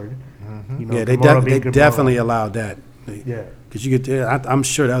Star-Lord. You know, Yeah, they, Gamora being Gamora. definitely allowed that. Yeah. Because you get, I'm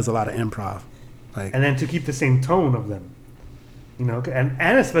sure that was a lot of improv. Like, And then to keep the same tone of them. You know, and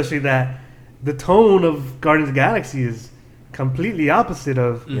especially that the tone of Guardians of the Galaxy is completely opposite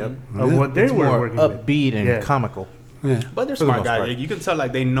of Yep. of what they It's were more working with. upbeat and Yeah. comical. yeah. But they're For the smart most guys. part. You can tell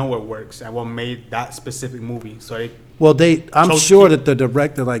like they know what works and what made that specific movie. So they Well, I'm So sure he- that the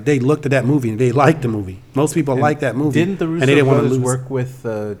director, like, they looked at that movie and they liked the movie. Most people like that movie. Didn't the and Russo they didn't want to brothers lose. work with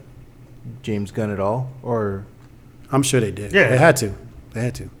James Gunn at all? Or I'm sure they did. Yeah. They had to. They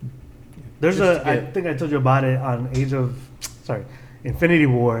had to. There's Just to I get- think I told you about it on Infinity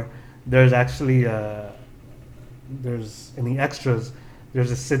War. There's actually there's in the extras.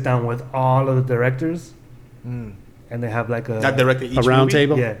 There's a sit down with all of the directors, and they have like That directed each A round movie?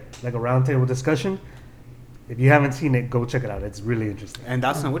 table? yeah, like a roundtable discussion. If you haven't seen it, go check it out. It's really interesting. And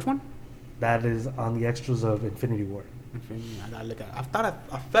that's on which one? That is on the extras of Infinity War. I gotta look at it.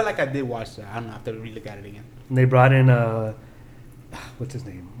 I felt like I did watch that. I don't know. I have to re-look at it again. And they brought in what's his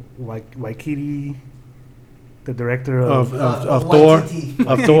name? Waikiki, the director of, Thor, YTT.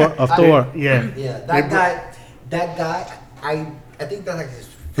 of Thor. yeah. Yeah, They that guy, I think that's like his.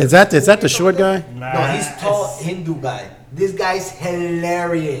 Is that the short guy? No, he's tall Hindu guy. This guy's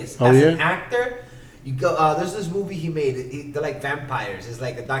hilarious. Oh, As yeah? an actor, you go. There's this movie he made. They're like vampires. It's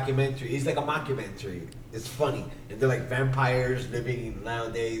like a documentary. It's like a mockumentary. It's funny, and they're like vampires living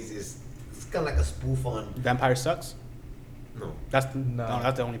nowadays. It's kind of like a spoof on. Vampire Sucks? No, That's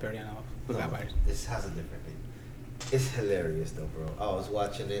that's the only parody I know of with no, vampires. this has a different name. It's hilarious though, bro. I was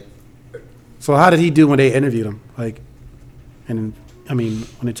watching it. So how did he do when they interviewed him? Like, and I mean,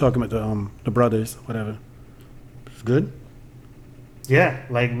 when they talking about the brothers, whatever. It's good. Yeah,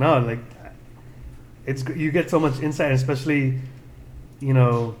 like no, like you get so much insight, especially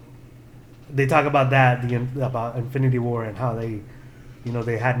they talk about about Infinity War and how they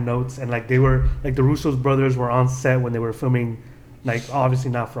they had notes and like they were like the Russo's brothers were on set when they were filming, like obviously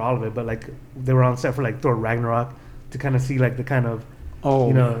not for all of it, but like they were on set for like Thor Ragnarok to kind of see like the kind of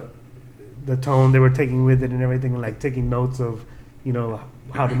the tone they were taking with it and everything, and like taking notes of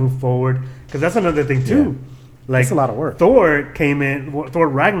how to move forward, because that's another thing too. Like That's a lot of work. Thor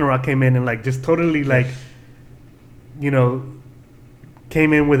Ragnarok came in and like just totally like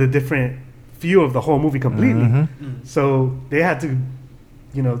came in with a different view of the whole movie completely. So they had to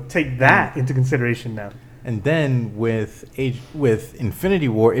take that into consideration now. And then with Infinity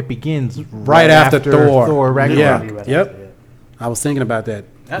War, it begins Right after Thor. Thor Ragnarok. Literally right Yep. after, yeah. I was thinking about that.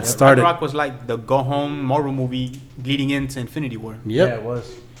 That It started. Ragnarok was like the go home Marvel movie leading into Infinity War. Yep. Yeah, it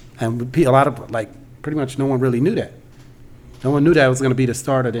was. And a lot of like pretty much no one really knew that. No one knew that was going to be the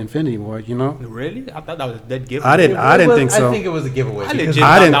start of the Infinity War. Really? I thought that was a dead giveaway. I didn't think so. I think it was a giveaway. I because- legit I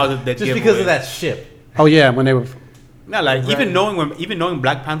thought didn't- that was a dead just giveaway. because of that ship. Oh yeah, when they were. No, like even knowing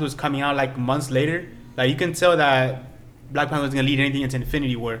Black Panther was coming out like months later, like you can tell that Black Panther was gonna lead anything into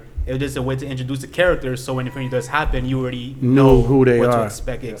Infinity War. It was just a way to introduce the characters, so when Infinity does happen, you already Know who they what are. to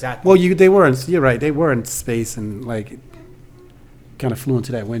expect exactly. Well, you're right. They were in space and like kind of flew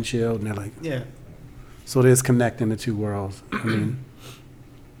into that windshield, and they're like, Yeah, so there's connecting the two worlds. I mean,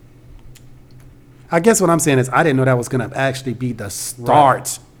 I guess what I'm saying is I didn't know that was gonna actually be the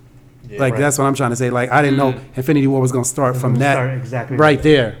start. Like Right. that's what I'm trying to say. Like I didn't know Infinity War was gonna start from that Start exactly right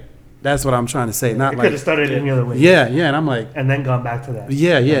there. That's what I'm trying to say. Not It could like have started any other way. yeah, and I'm like And then gone back to that.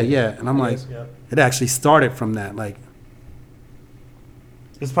 yeah, and I'm like Yeah. it actually started from that. Like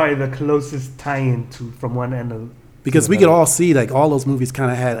It's probably the closest tie-in to from one end of because we could all see like all those movies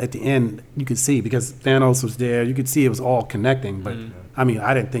kind of had at the end you could see because Thanos was there. You could see it was all connecting. But I mean,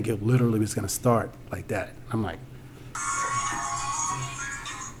 I didn't think it literally was gonna start like that. I'm like,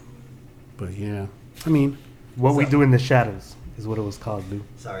 but yeah, I mean. What We Do in the Shadows is what it was called, dude.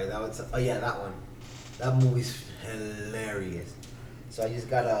 Sorry, that was. Oh yeah, that one. That movie's hilarious. So I just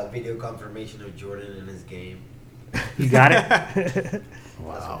got a video confirmation of Jordan in his game. You got it. That's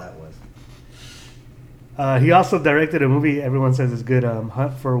what that was. He also directed a movie everyone says is good,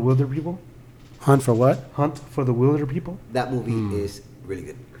 Hunt for Wilder People. Hunt for what? Hunt for the Wilder People. That movie is really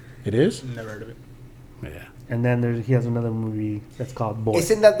good. It is? never heard of it. Yeah. And then he has another movie that's called Boy.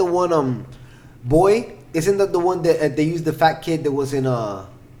 Isn't that the one? Boy. Isn't that the one that they used the fat kid that was in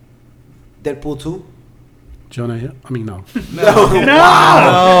Deadpool 2? Jonah Hill? I mean, no.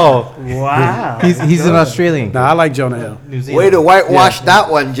 Oh, Wow. he's an Australian. Nah, I like Jonah Hill. New Zealand. Way to whitewash that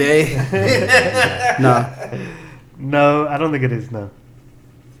one, Jay. Nah. No, I don't think it is. No.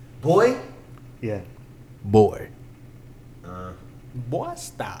 Boy. Yeah. Boy. Boy,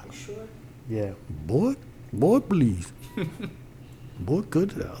 stop. Sure. Yeah. Boy, please. Boy,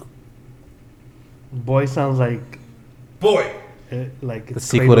 good hell. Boy sounds like Boy. like The it's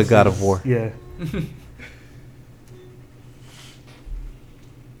sequel to Kratos' God of War. Yeah.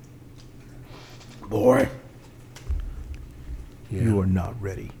 Boy. Yeah. You are not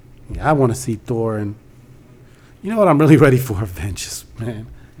ready. Yeah, I want to see Thor, and you know what? I'm really ready for Avengers, man.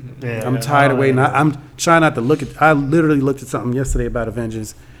 Yeah. I'm tired of waiting. I'm trying not to look at. I literally looked at something yesterday about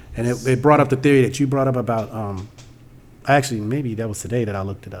Avengers, and it brought up the theory that you brought up about. Actually, maybe that was today that I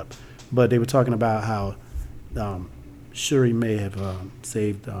looked it up, but they were talking about how Shuri may have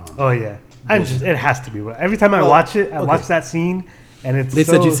saved. Oh yeah. It has to be. Every time I watch it, I watch that scene, and it's They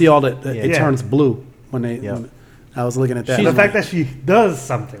said you see all the it Yeah. turns blue when they. Yeah. When I was looking at that. the I'm fact like, that she does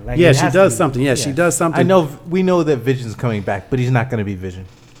something. Like yeah, it she has to does be. something. Yeah, she Yeah. does something. I know. We know that Vision's coming back, but he's not going to be Vision.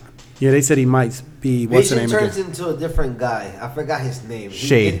 Yeah, they said he might be. What's the Vision name turns again? into a different guy. I forgot his name.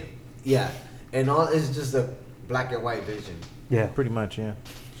 Shade. Yeah, and all it's just a black and white Vision. Yeah. Pretty much, yeah.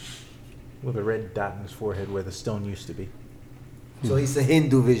 With a red dot in his forehead where the stone used to be. So he's a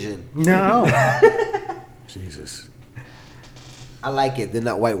Hindu Vision. No. Jesus. I like it. They're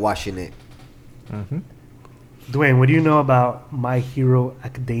not whitewashing it. Mm-hmm. Dwayne, what do you know about My Hero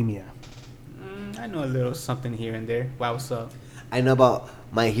Academia? I know a little something here and there. Wow, what's up? I know about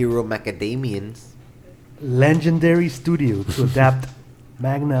My Hero Macadamians. Legendary studio to adapt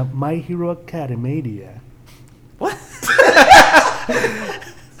Magna My Hero Academia.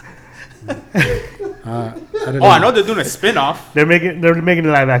 I know they're doing a spin-off. They're making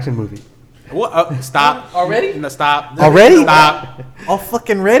a live action movie. What? Stop. Already? No, stop. Already? Stop. All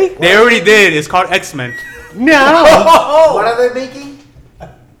fucking ready? They already did. It's called X-Men. No. What are they making?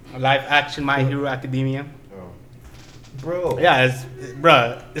 Live action My Hero Academia. Bro. Yeah,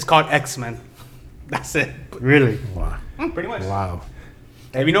 it's called X-Men. That's it. Really? Wow. Pretty much. Wow.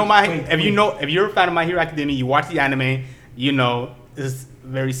 If you're a fan of My Hero Academia, you watch the anime, you know it's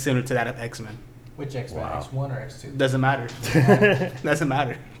very similar to that of X-Men. Which X-Men? Wow. X1 or X2? Doesn't matter. Doesn't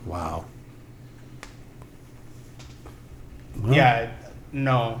matter. Wow. Well, Yeah,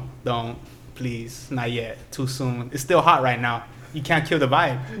 no, don't, please, not yet. Too soon. It's still hot right now. You can't kill the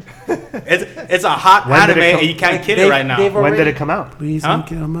vibe. It's a hot When did anime, it come- and you can't kill it right now. When did it come out? Please Huh? don't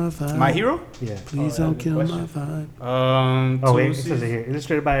kill my vibe. My Hero? Yeah. Please don't kill my vibe. Oh Two wait, it seasons. says it here.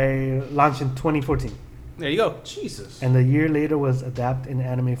 Illustrated by launch in 2014, There you go. Jesus. and a year later was adapted in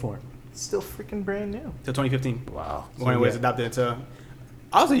anime form. It's still freaking brand new. Till 2015. Wow. When it was adapted into.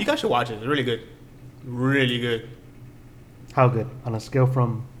 Also, you guys should watch it. It's really good. Really good. How good? On a scale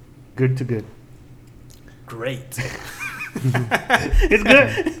from good to good. Great. It's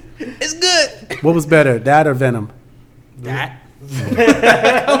good. It's good. What was better, that or Venom? That.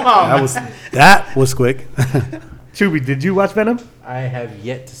 Come on. That was quick. Chubby, did you watch Venom? I have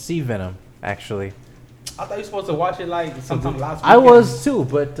yet to see Venom, actually. I thought you were supposed to watch it like sometime last week. I was too,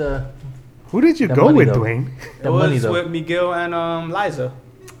 but Who did you The go money, with, though. Dwayne? It the money was though. with Miguel and Liza.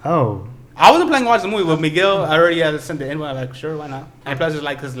 Oh, I wasn't planning to watch the movie, but Miguel, I already had sent the invite. Like, sure, why not? And plus, it's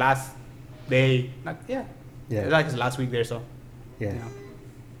like his last day. yeah. It's like his last week there, so. Yeah. Yeah.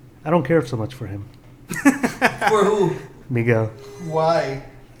 I don't care so much for him. For who? Miguel. Why?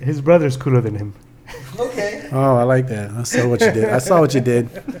 His brother's cooler than him. Okay. Oh, I like that. I saw what you did. I saw what you did.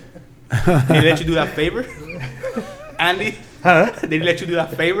 Did he let you do that favor? Andy? Huh? Did he let you do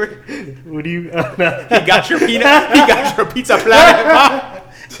that favor? What do you? He got your he got your pizza platter.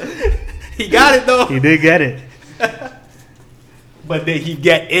 He got it though. He did get it. But did he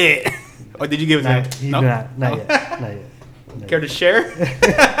get it? Or did you give it to him? He No? not No? yet. Not yet. Not Care to share?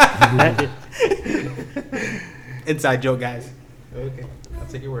 Not yet. Inside joke, guys. Okay, I'll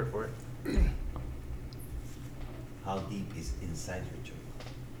take your word for it. How deep is inside your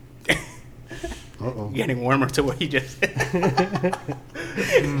joke? Uh-oh. Getting warmer to what he just said.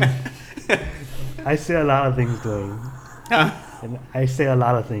 I say a lot of things, Dwayne. Huh? And I say a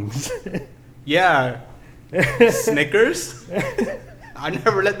lot of things. Yeah. Snickers? I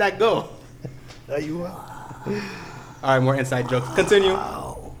never let that go. You are. All right, more inside jokes. Continue.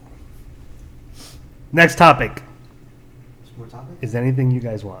 Next topic. More topic? Is there anything you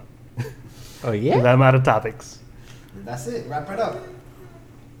guys want? Oh 'Cause yeah. I'm out of topics. That's it. Wrap it up.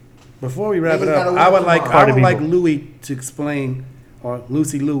 Before we wrap Niggas it up, gotta I work would like tomorrow. I would Party like people. Louis to explain, or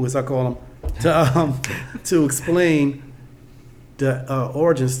Lucy Lou as I call him, to explain the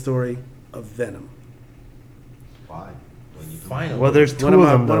origin story of Venom. Why? Finally. Well, there's two One of of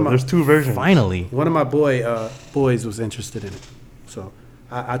my- them, one though. of my- There's two versions. Finally. One of my boys was interested in it, so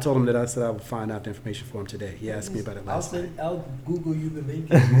I told him that I said I would find out the information for him today. He asked me about it last night. I'll Google you the link.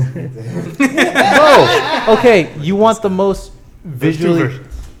 Oh, okay. You want the most There's two visually? versions.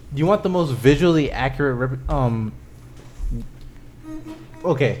 You want the most visually accurate?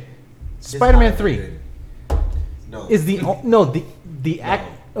 Okay. Spider-Man 3 No. is the the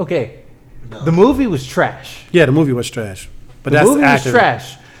act. Okay. No. The movie was trash. Yeah, the movie was trash, but The that's movie was accurate.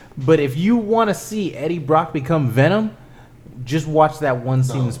 trash. But if you want to see Eddie Brock become Venom, just watch that one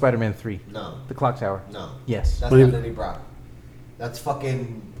scene No. in Spider-Man 3. No. The clock tower. No. Yes. That's What do not you- Eddie Brock. That's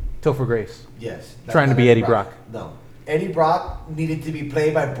fucking Topher Grace. yes. That's Trying to not be Eddie Brock. No. Eddie Brock needed to be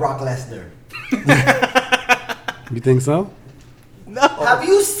played by Brock Lesnar. You think so? Have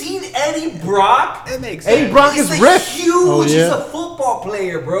you seen Eddie Brock? It makes Eddie sense. Brock He's is a ripped. huge. Oh, yeah? He's a football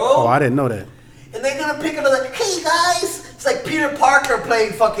player, bro. Oh, I didn't know that. And they're gonna pick another. Hey guys, It's like Peter Parker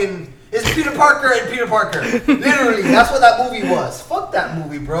playing fucking. It's Peter Parker and Peter Parker. Literally, that's what that movie was. Fuck that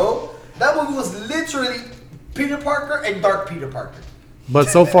movie, bro. That movie was literally Peter Parker and Dark Peter Parker. But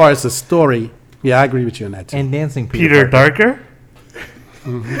so far, it's a story. Yeah, I agree with you on that too. And dancing Peter Parker.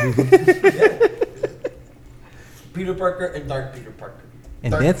 Darker. Peter Parker and Dark Peter Parker.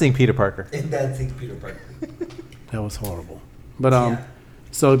 And Dark- dancing Peter Parker. And dancing Peter Parker. That was horrible. But Yeah.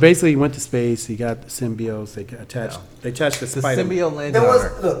 so basically, he went to space. He got the symbiotes. They got attached. They attached the The spider. symbiote landed There on was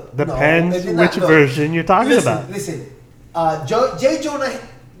her. look. Depends no, it did not. which Look, version you're talking listen, about. Listen, J. Jonah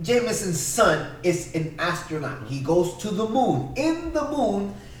Jameson's son is an astronaut. He goes to the moon. In the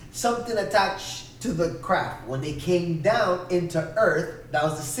moon, something attached to the craft. When they came down into Earth, that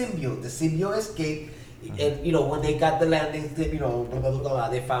was the symbiote. The symbiote escaped, and when they got the landing, blah blah blah blah,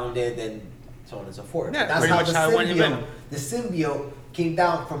 they found it, and so on and so forth. Yeah, That's pretty how much the how it went in symbiote. Venom. The symbiote came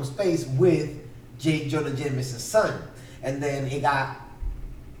down from space with J. Jonah Jameson's son, and then it got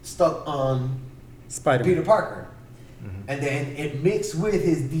stuck on Spider. Peter Parker. And then it mixed with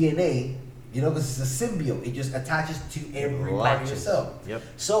his DNA, because it's a symbiote. It just attaches to every part of Latches. yourself. Yep.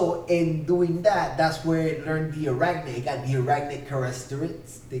 So in doing that, that's where it learned the arachnid. It got the arachnid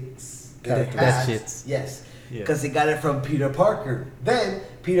characteristics that it Best has. shits. Yes. Yeah. Because it got it from Peter Parker. Then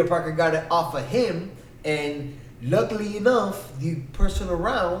Peter Parker got it off of him, and luckily enough, the person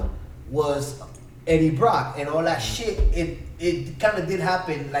around was Eddie Brock, and all that shit. It kind of did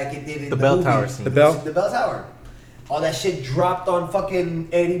happen like it did in The the bell movie. tower scene. The bell? The bell tower. All that shit dropped on fucking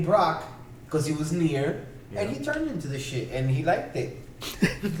Eddie Brock because he was near, and he turned into the shit, and he liked it.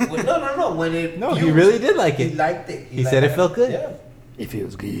 Well, no. When it No, he fused, really did like He it. liked it. He said liked it felt good. Yeah. It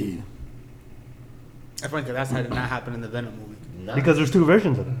feels good. I think that's how did not happen in the Venom movie. Nah. Because there's two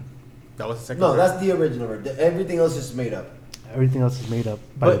versions of it. That was the second. no, version. that's the original. Everything else is made up. Everything else is made up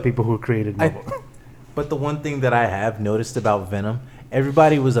by But the people who created I- Marvel. But the one thing that I have noticed about Venom,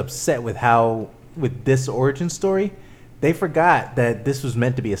 everybody was upset with with this origin story, they forgot that this was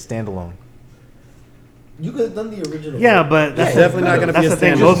meant to be a standalone. You could have done the original. Yeah, but It's definitely not going to that's be a the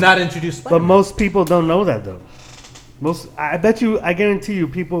thing. standalone. Most, not introduced but most people don't know that though. I guarantee you,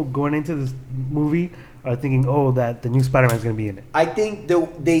 people going into this movie are thinking, "Oh, that the new Spider-Man's gonna be in it." I think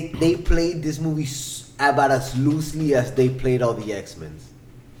they played this movie about as loosely as they played all the X-Men.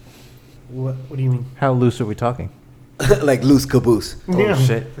 What do you mean? How loose are we talking? Like loose caboose. Oh,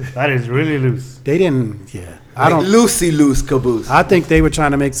 shit. That is really loose. They didn't. Yeah, I Like don't. loosey loose caboose. I think they were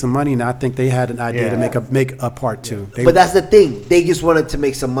trying to make some money, and I think they had an idea to Yeah. make a part two. They, But that's the thing. They just wanted to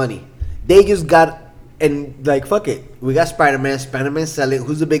make some money. They just got and like fuck it. We got Spider-Man. Spider-Man sell it.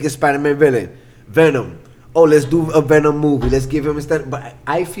 Who's the biggest Spider-Man villain? Venom. Oh, let's do a Venom movie. Let's give him a stand. But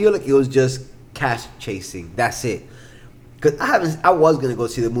I feel like it was just cash chasing. That's it. Cause I was gonna go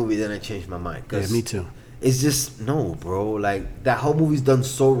see the movie, then I changed my mind. yeah, 'Cause me too. It's just no, bro. Like that whole movie's done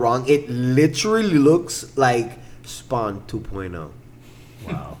so wrong. It literally looks like Spawn 2.0.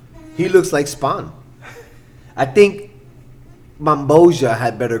 Wow. He looks like Spawn. I think Mamboja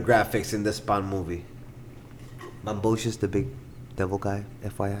had better graphics in the Spawn movie. Mamboja's the big devil guy,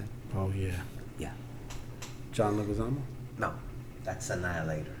 FYI. Oh yeah, Yeah. John Leguizamo, No, that's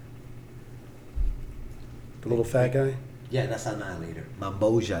Annihilator. the little fat guy. Yeah, that's Annihilator.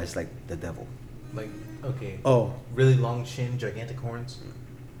 Mamboja is like the devil. Like, okay. Oh, Really long chin, gigantic horns,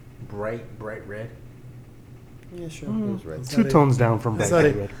 bright red. Yeah, sure. He was right. Two tones down from that's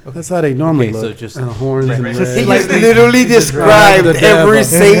Black how Red. that's how they normally Okay, so look. just horns red, and red. red. He Like just they- literally described The devil. every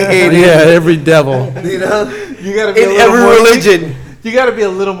Satan yeah, every devil. you know, You gotta be in a little every more, religion. You gotta be a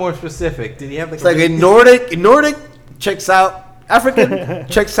little more specific. Did he have like It's like in Nordic checks out. African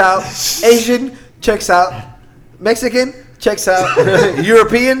checks out. Asian checks out. Mexican checks out.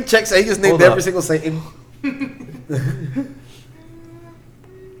 European checks out. He just named Hold every up. single Satan.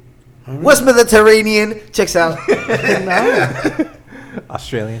 West Mediterranean checks out.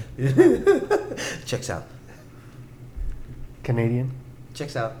 Australian? Checks out. Canadian.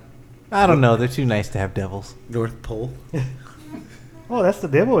 Checks out. I don't know. They're too nice to have devils. North Pole. Oh, that's the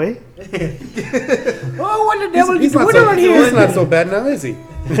devil, eh? Oh, what the devil He's not, so, he's not so bad now, is he?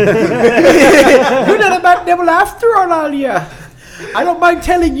 You're not a bad devil after all, yeah. I don't mind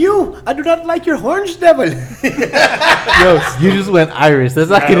telling you, I do not like your horns, devil. Yo, you just went Irish. That's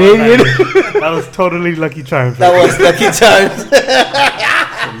not Canadian. That was totally Lucky Charms. That was Lucky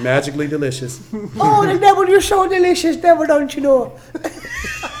Charms. Magically delicious. Oh, the devil, you're so delicious, devil, don't you know?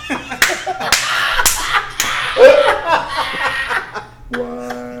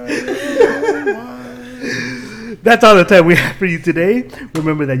 That's all the time we have for you today.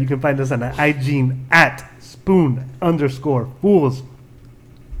 Remember that you can find us on IG at spoon_fools.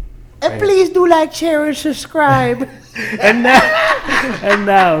 And please do like, share, and subscribe. And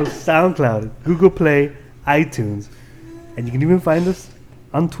now SoundCloud, Google Play, iTunes, and you can even find us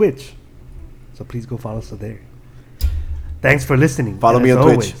on Twitch. So please go follow us there. Thanks for listening. Follow And me as on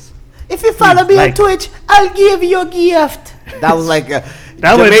Twitch. always, If you follow me like. on Twitch, I'll give you a gift. That was like a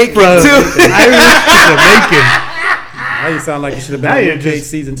that was Jamaican from too. Irish to Jamaican. Now you sound like you should have Now been you're on Luke Cage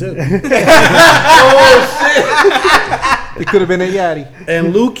just- season 2. It could have been a Yachty.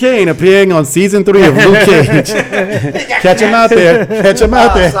 And Luke Kane appearing on season 3 of Luke Cage. Catch him out there. Catch him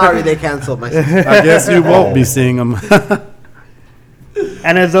out Oh, there. sorry, they canceled my. I guess you won't be seeing him.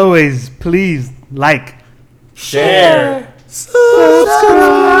 And as always, please like. Share.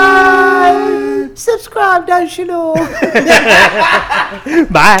 Subscribe. Subscribe, don't you know?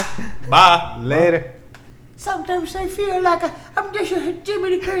 Bye. Bye. Later. Sometimes I feel like I'm just a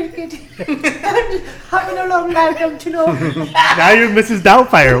Jiminy Cricket. I'm just having a long life, don't you know? Now you're Mrs.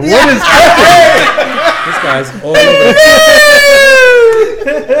 Doubtfire. What is This guy's all over.